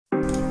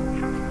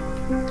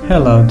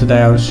Hello,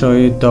 today I'll show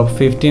you top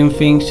 15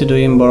 things to do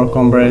in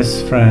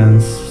Bourg-en-Bresse,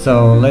 France.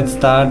 So let's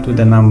start with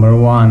the number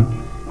 1,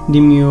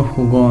 Demeure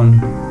Hugon.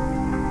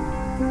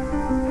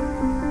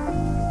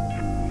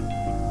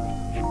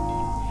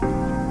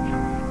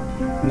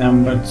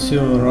 Number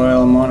 2,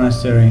 Royal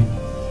Monastery.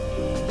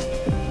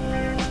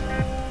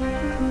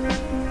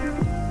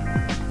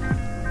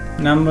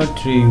 Number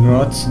 3,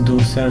 Grottes du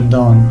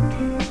Cerdon.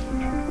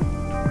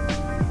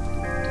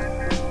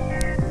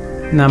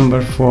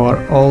 Number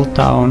 4, Old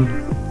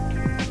Town.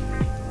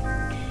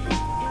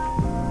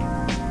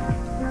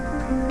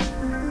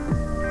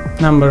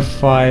 Number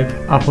 5,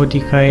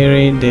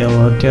 Apothicairerie de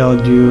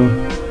l'Hôtel-Dieu.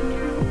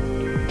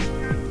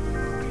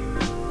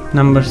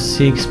 Number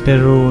 6,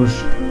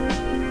 Pérouges.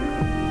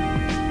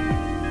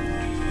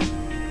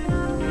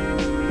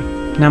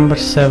 Number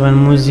 7,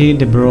 Musée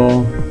de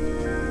Bresse.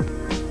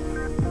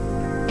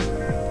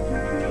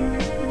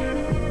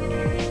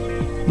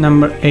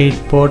 Number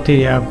 8, Porte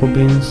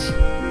Jacobins.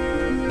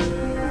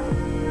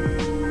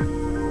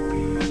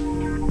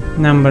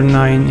 Number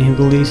 9,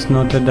 Église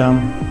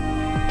Notre-Dame.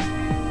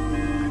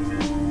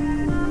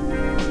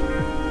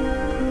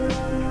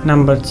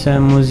 Number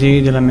 10,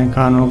 Musée de la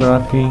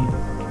Mécanographie.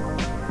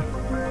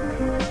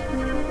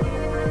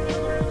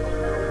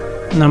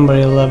 Number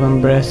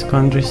 11, Bresse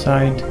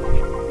Countryside.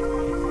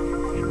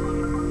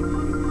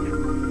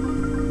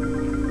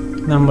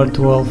 Number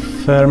 12,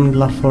 Ferme de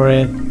la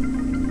Forêt.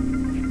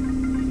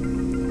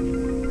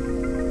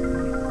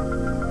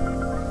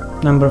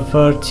 Number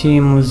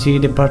 13, Musée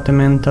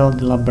départemental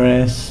de la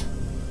Bresse.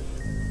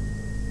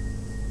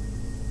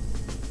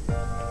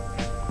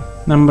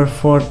 Number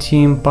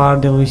 14,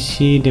 Parc de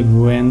Lucie de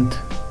Bouent.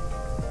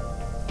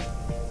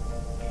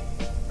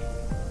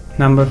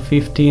 Number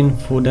 15,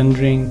 Food and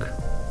Drink.